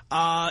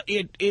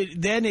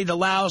 then it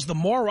allows the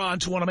moron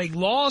to want to make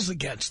laws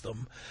against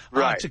them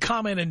to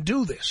come in and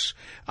do this.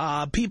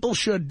 People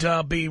should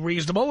be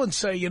reasonable and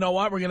say, you know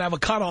what, we're going to have a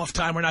cutoff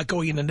time. We're not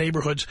going into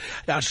neighborhoods.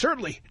 Now,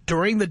 certainly,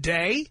 during the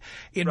day,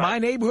 in my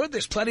neighborhood,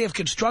 there's plenty of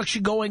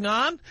construction going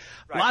on.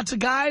 Lots of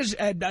guys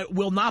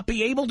will not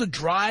be able to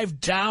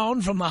drive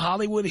down from the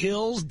Hollywood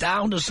Hills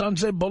down to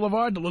Sunset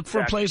Boulevard to look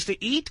for a place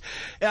to eat.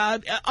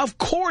 Of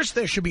course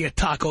there should be a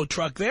taco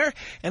truck there.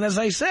 And as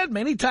I said,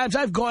 many times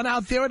I've gone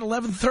out there at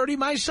 11:30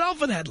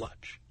 myself and had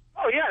lunch.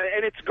 Oh, yeah,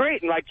 and it's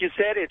great. And like you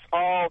said, it's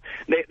all,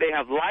 they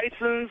have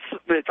license.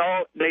 It's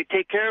all, they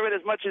take care of it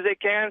as much as they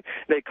can.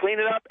 They clean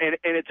it up, and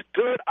it's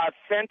good,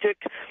 authentic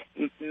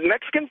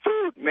Mexican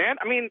food, man.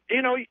 I mean,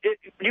 you know,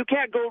 you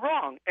can't go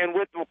wrong. And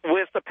with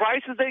the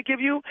prices they give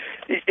you,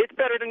 it's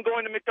better than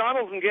going to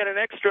McDonald's and getting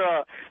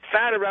extra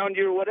fat around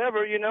you or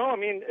whatever, you know. I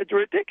mean, it's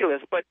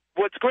ridiculous. But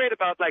what's great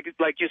about, like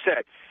you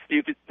said,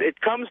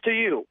 it comes to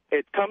you.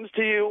 It comes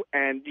to you,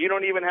 and you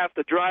don't even have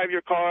to drive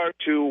your car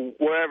to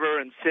wherever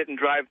and sit and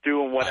drive through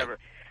and whatever.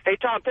 Hey,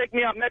 Tom, take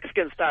me out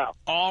Mexican style.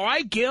 All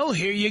right, Gil,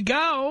 here you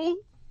go.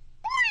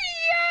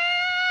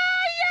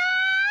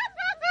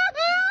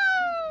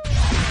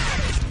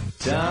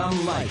 Tom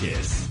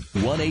Leykis.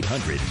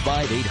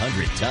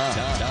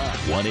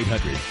 1-800-5800-TOM.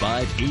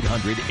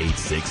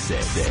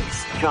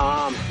 1-800-5800-866.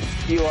 Tom,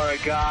 you are a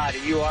god.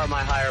 You are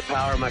my higher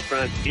power, my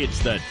friend. It's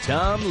the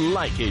Tom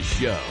Leykis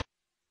Show.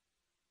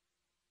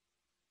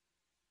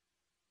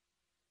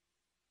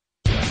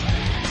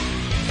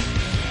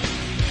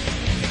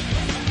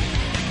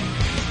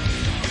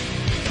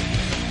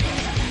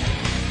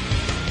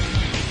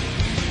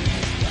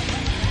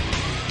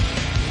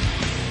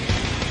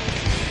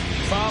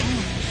 From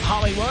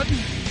Hollywood,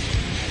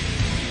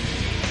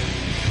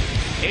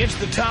 it's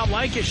the Tom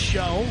Leykis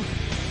Show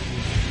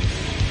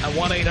at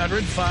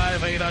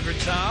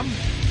 1-800-5800-TOM.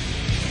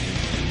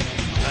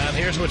 And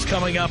here's what's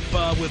coming up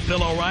with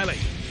Bill O'Reilly.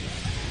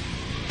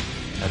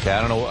 Okay, I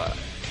don't know.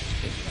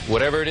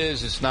 Whatever it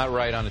is, it's not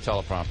right on the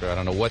teleprompter. I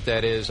don't know what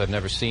that is. I've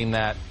never seen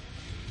that.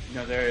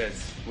 No, there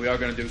is. We are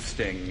going to do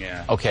Sting,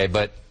 yeah. Okay,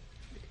 but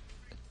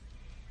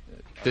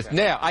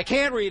now I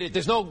can't read it.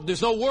 There's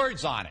no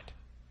words on it.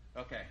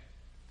 Okay.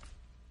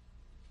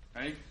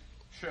 Ready?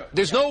 Sure.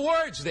 There's no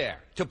words there.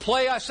 To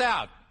play us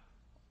out.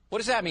 What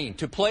does that mean,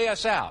 to play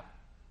us out?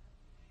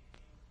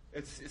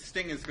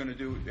 Sting is going to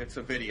do, it's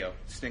a video,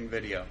 Sting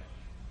video.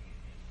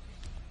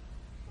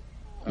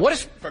 What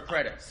is... For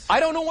credits. I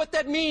don't know what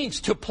that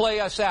means, to play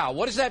us out.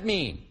 What does that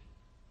mean?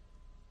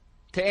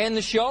 To end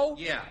the show?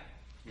 Yeah.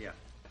 Yeah.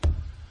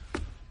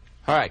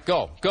 All right,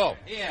 go.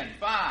 In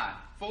 5,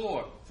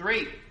 4,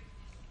 3.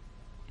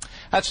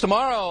 That's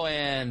tomorrow,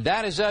 and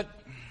that is it.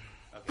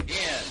 Okay.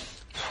 In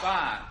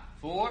 5,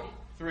 4,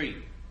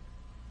 3.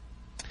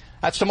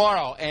 That's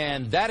tomorrow,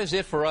 and that is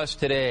it for us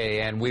today.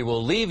 And we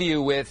will leave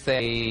you with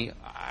a...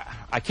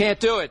 I can't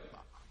do it.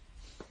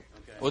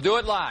 Okay. We'll do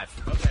it live.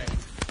 Okay.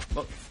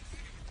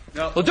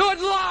 We'll do it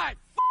live. F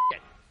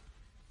it.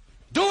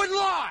 Do it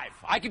live.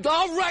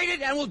 I'll write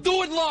it, and we'll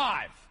do it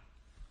live.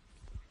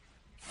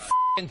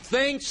 F***ing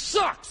thing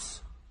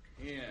sucks.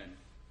 In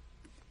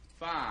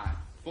 5,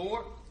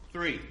 4,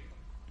 3.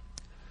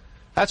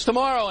 That's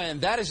tomorrow, and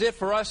that is it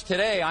for us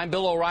today. I'm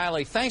Bill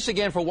O'Reilly. Thanks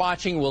again for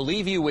watching. We'll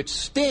leave you with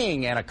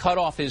Sting and a cut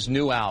off his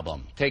new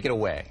album. Take it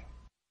away.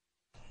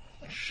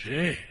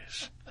 Jeez.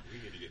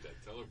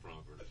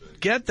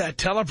 Get that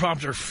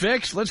teleprompter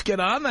fixed. Let's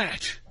get on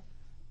that.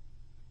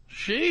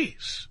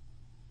 Jeez.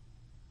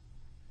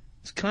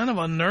 It's kind of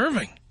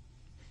unnerving.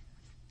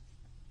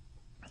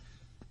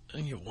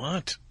 And you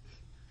what?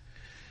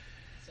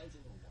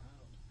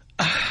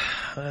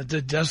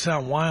 It does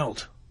sound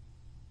wild.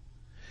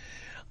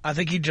 I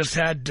think he just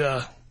had,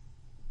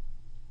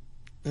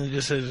 he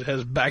just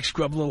has back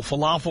scrubbed a little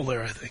falafel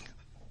there, I think.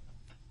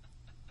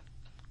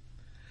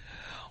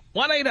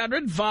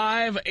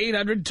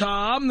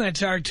 1-800-5800-TOM.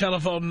 That's our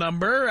telephone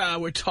number.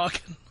 We're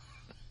talking...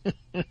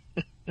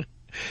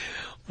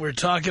 We're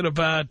talking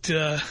about...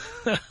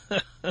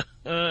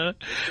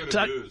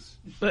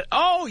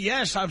 Oh,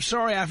 yes. I'm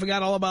sorry. I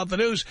forgot all about the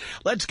news.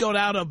 Let's go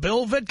down to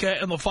Bill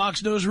Vitka in the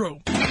Fox News room.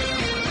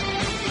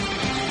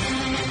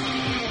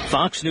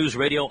 Fox News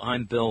Radio,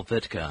 I'm Bill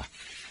Vitka.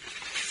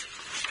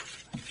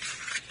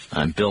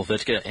 And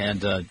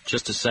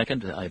just a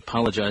second, I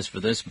apologize for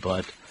this,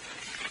 but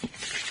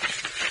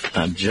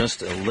I'm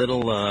just a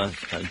little, I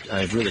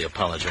really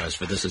apologize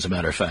for this, as a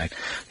matter of fact.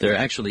 There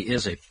actually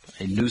is a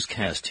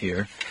newscast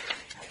here,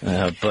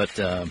 but...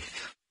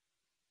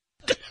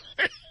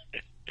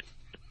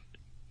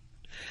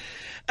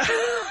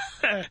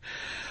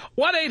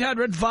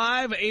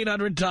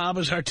 1-800-5800-TOM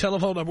is our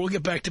telephone number. We'll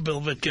get back to Bill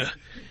Vitka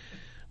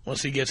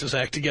once he gets his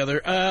act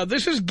together.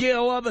 This is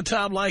Gil on the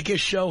Tom Leykis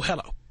Show.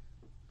 Hello.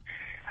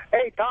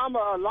 Hey, Tom,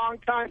 long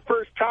time,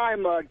 first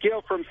time,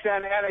 Gil from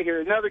Santa Ana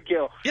here. Another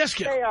Gil. Yes,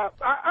 Gil. Hey, I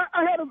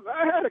had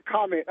a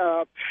comment.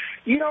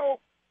 You know,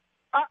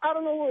 I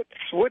don't know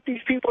what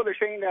these people are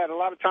saying, that a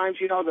lot of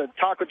times, you know, the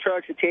taco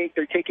trucks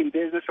they're taking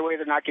business away,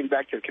 they're not getting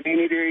back to the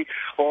community,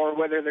 or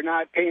whether they're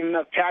not paying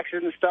enough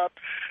taxes and stuff.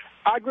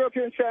 I grew up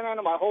here in Santa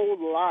Ana my whole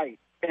life.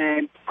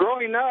 And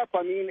growing up,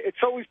 I mean,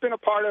 it's always been a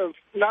part of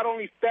not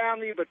only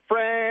family, but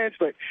friends,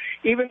 but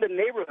even the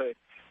neighborhood.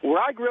 Where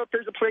I grew up,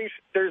 there's a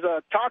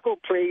taco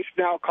place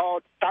now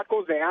called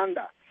Tacos de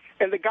Anda.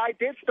 And the guy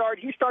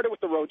he started with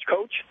the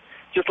Roach-Coach,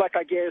 just like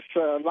I guess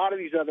a lot of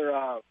these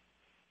other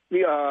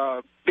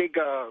big,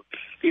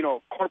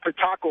 corporate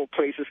taco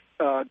places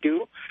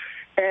do.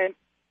 And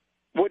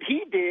what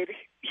he did,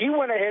 he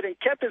went ahead and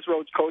kept his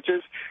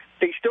Roach-Coaches.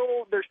 They're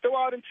still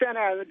out in Santa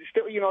Ana. They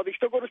still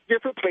go to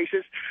different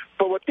places.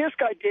 But what this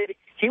guy did,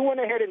 he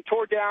went ahead and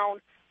tore down,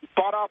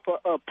 bought up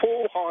a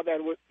pool hall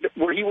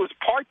where he was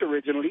parked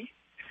originally,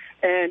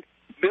 and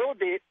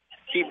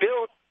He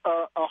built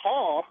a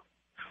hall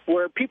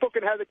where people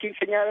could have the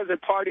quinceañeras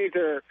and parties,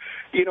 or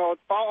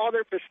all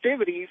their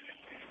festivities,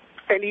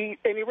 and he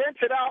rents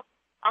it out.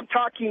 I'm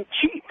talking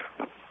cheap.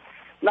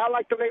 Not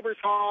like the Labor's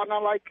Hall,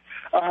 not like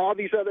all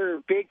these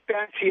other big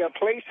fancy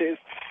places.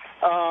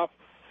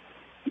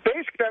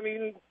 Basically, I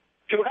mean,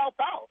 to help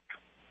out.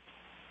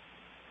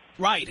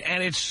 Right,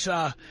 and it's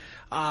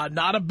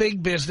not a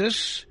big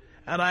business,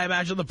 and I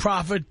imagine the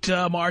profit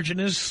margin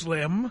is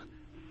slim.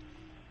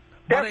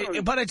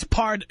 But it's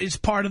part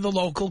of the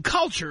local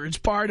culture. It's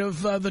part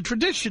of the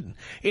tradition.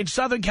 In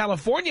Southern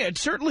California, it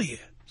certainly is.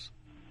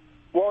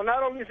 Well,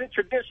 not only is it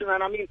tradition,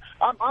 and I mean,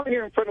 I'm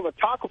here in front of a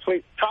taco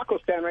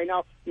stand right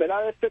now. ¿Me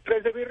da este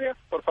tres de birria,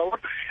 por favor?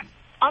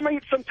 I'm going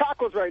to eat some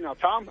tacos right now,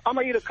 Tom. I'm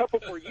going to eat a couple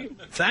for you.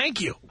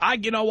 Thank you.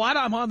 You know what?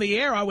 I'm on the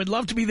air. I would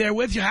love to be there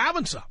with you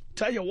having some.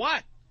 Tell you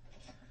what.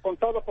 Con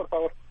todo, por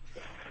favor.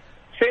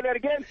 Say that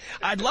again.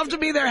 I'd love to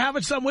be there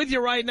having some with you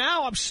right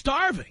now. I'm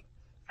starving.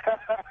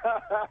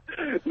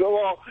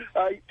 No,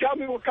 tell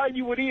me what kind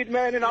you would eat,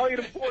 man, and I'll eat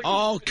them for you.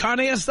 Oh, carne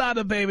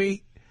asada,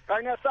 baby.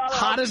 Carne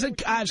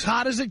asada. As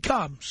hot as it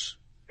comes.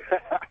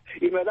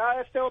 Y me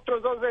da este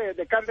otros dos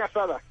de carne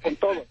asada, con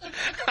todo.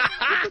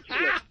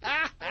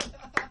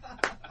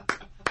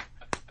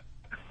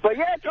 But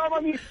yeah, Tom,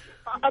 I mean,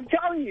 I'm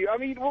telling you, I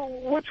mean,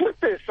 what's with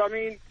this? I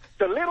mean,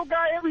 the little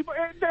guy,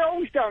 they're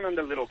always down on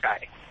the little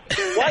guy.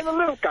 Why the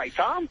little guy,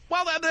 Tom?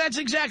 Well, that's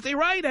exactly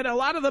right. And a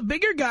lot of the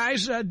bigger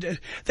guys,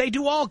 they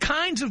do all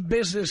kinds of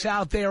business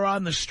out there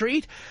on the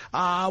street,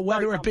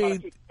 whether it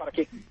be...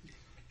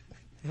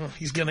 Well,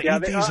 he's going to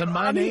eat these in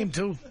my name,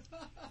 too.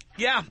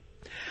 Yeah.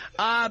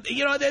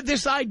 You know,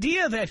 this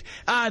idea that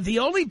the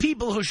only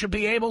people who should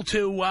be able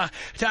to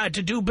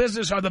do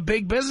business are the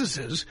big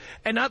businesses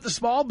and not the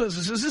small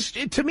businesses,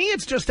 to me,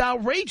 it's just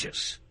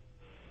outrageous.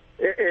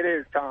 It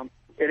is, Tom.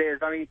 It is.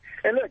 I mean,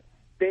 and look,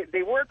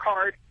 they work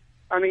hard.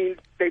 I mean,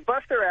 they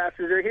bust their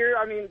asses. They're here.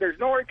 I mean, there's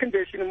no air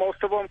conditioning,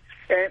 most of them.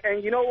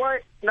 And you know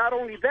what? Not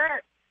only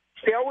that,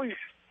 they always,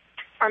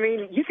 I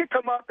mean, you could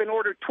come up and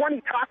order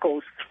 20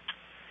 tacos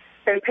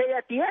and pay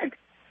at the end.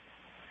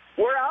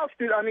 Where else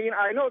do, I mean,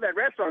 I know that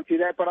restaurants do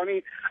that, but I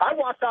mean, I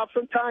walk off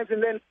sometimes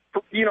and then,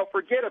 you know,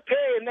 forget to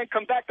pay and then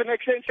come back the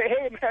next day and say,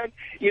 hey, man,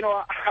 you know,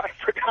 I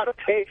forgot to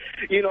pay,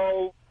 you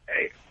know,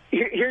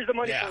 here's the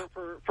money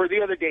for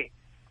the other day.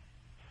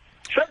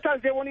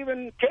 Sometimes they won't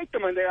even take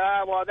them and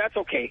they're, well, that's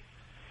okay.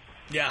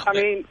 Yeah. I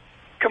mean,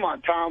 come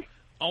on, Tom.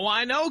 Oh,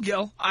 I know,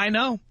 Gil. I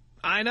know.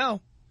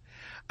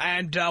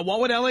 And what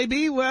would L.A.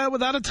 be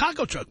without a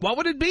taco truck? What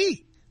would it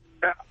be?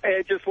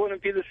 It just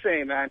wouldn't be the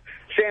same, man.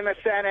 Same as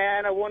Santa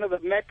Ana, one of the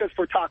meccas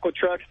for taco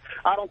trucks.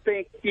 I don't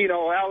think, you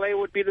know, L.A.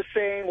 would be the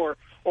same, or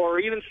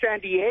even San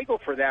Diego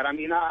for that. I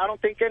mean, I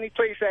don't think any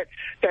place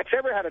that's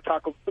ever had a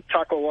taco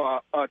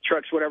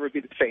trucks would ever be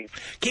the same.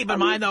 Keep in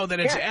mind, though,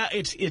 that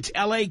it's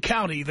L.A.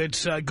 County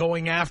that's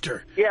going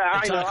after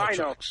I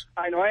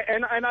know.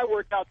 And I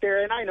work out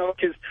there, and I know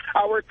because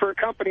I work for a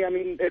company. I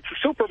mean, it's a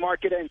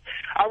supermarket, and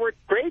I work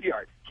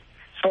graveyard.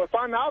 So if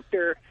I'm out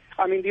there,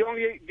 I mean, the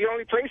only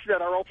places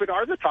that are open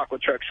are the taco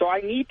trucks. So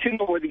I need to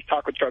know where these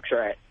taco trucks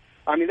are at.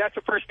 I mean, that's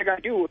the first thing I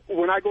do.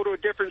 When I go to a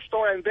different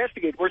store, I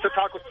investigate. Where's the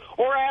taco?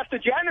 Or I ask the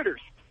janitors.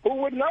 Who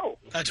would know?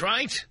 That's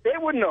right. They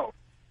would know.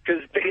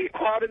 Because they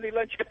go out and they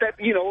lunch at that,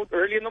 you know,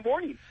 early in the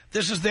morning.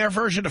 This is their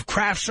version of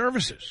craft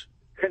services.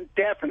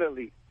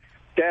 Definitely.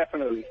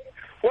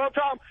 Well,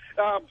 Tom,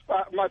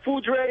 my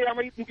food's ready.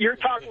 I'm eating your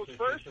tacos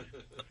first.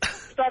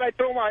 Thought I'd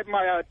throw my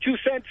 2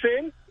 cents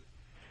in.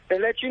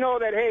 And let you know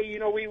that, hey, you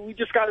know, we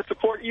just got to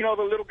support, you know,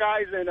 the little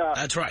guys. And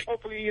that's right.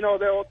 Hopefully, you know,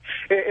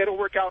 it'll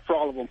work out for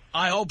all of them.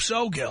 I hope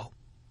so, Gil.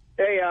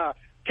 Hey,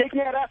 take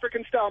me out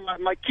African style.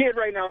 My kid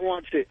right now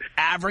wants it.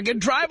 African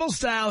tribal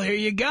style. Here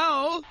you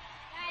go.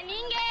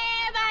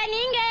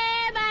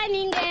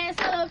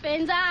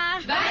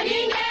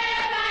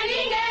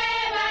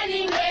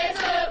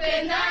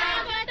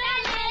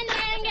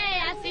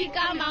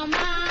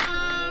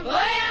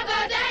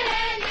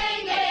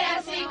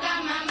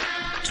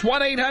 It's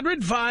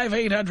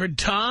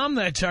 1-800-5800-TOM.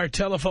 That's our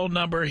telephone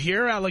number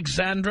here.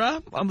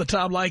 Alexandra on the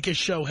Tom Leykis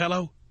Show.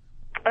 Hello.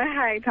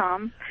 Hi,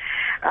 Tom.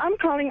 I'm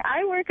calling.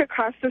 I work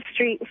across the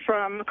street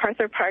from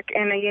MacArthur Park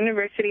in a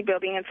university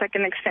building. It's like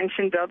an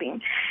extension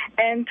building.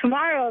 And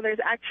tomorrow there's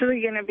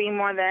actually going to be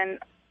more than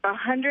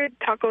 100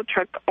 taco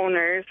truck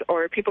owners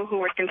or people who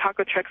work in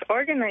taco trucks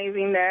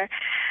organizing there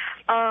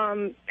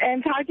and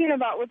talking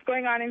about what's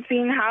going on and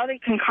seeing how they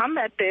can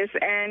combat this.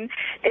 And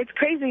it's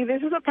crazy.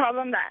 This is a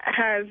problem that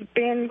has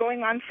been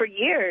going on for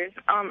years.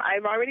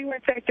 I've already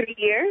worked there 3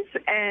 years,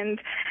 and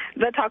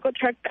the taco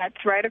truck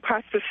that's right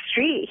across the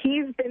street,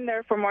 he's been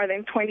there for more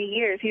than 20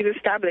 years. He's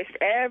established.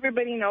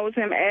 Everybody knows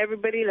him.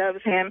 Everybody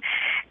loves him.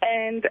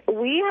 And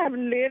we have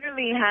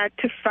literally had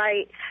to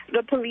fight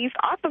the police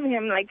off of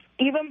him, like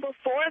even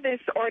before this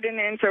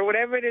ordinance or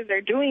whatever it is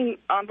they're doing,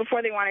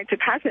 before they wanted to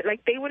pass it,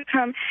 like they would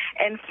come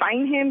and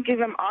fine him, give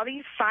him all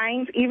these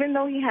fines, even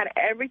though he had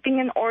everything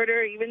in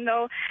order, even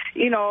though,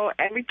 you know,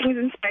 everything's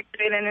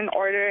inspected and in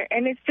order.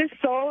 And it's just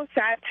so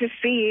sad to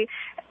see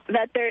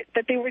that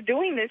they were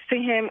doing this to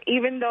him,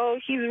 even though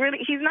he's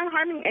not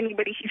harming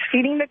anybody. He's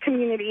feeding the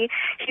community.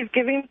 He's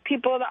giving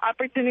people the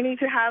opportunity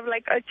to have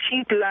like a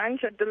cheap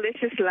lunch, a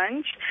delicious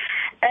lunch.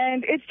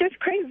 And it's just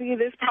crazy.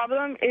 This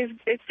problem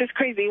it's just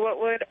crazy. What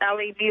would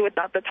LA be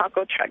without the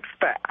taco trucks?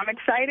 But I'm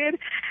excited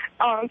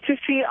to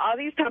see all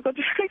these taco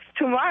trucks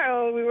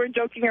tomorrow. We were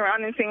joking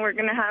around and saying we're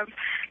going to have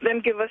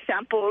them give us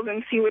samples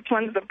and see which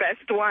one's the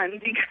best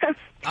one, because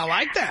I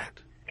like that.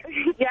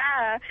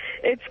 Yeah,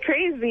 it's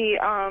crazy.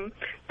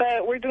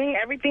 But we're doing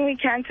everything we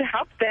can to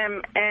help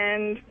them.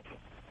 And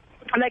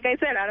like I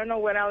said, I don't know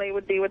what LA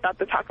would be without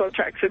the taco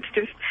trucks.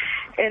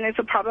 And it's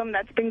a problem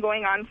that's been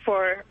going on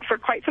for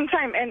quite some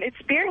time. And it's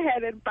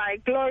spearheaded by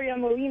Gloria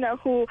Molina,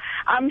 who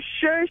I'm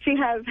sure she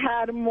has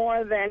had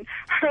more than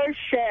her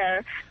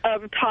share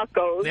of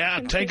tacos. Yeah,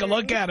 take a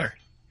look at her.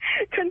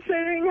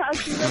 Considering how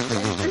she's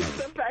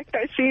the fact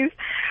that she's,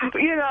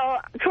 you know,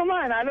 come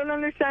on, I don't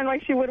understand why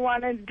she would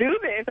want to do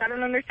this. I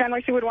don't understand why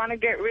she would want to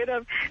get rid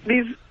of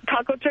these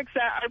taco trucks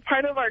that are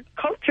part of our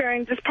culture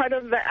and just part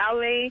of the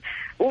LA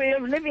way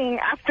of living.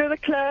 After the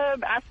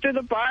club, after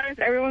the bars,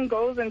 everyone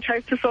goes and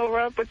tries to sober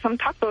up with some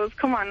tacos.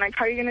 Come on, like,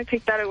 how are you going to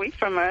take that away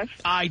from us?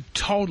 I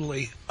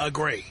totally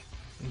agree.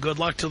 Good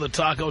luck to the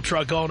taco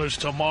truck owners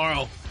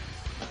tomorrow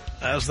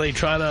as they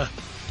try to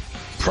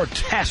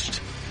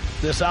protest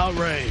this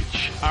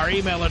outrage. Our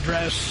email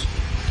address,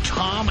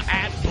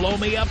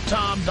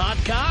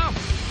 tom@blowmeuptom.com.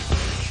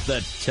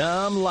 The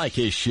Tom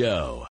Leykis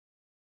Show.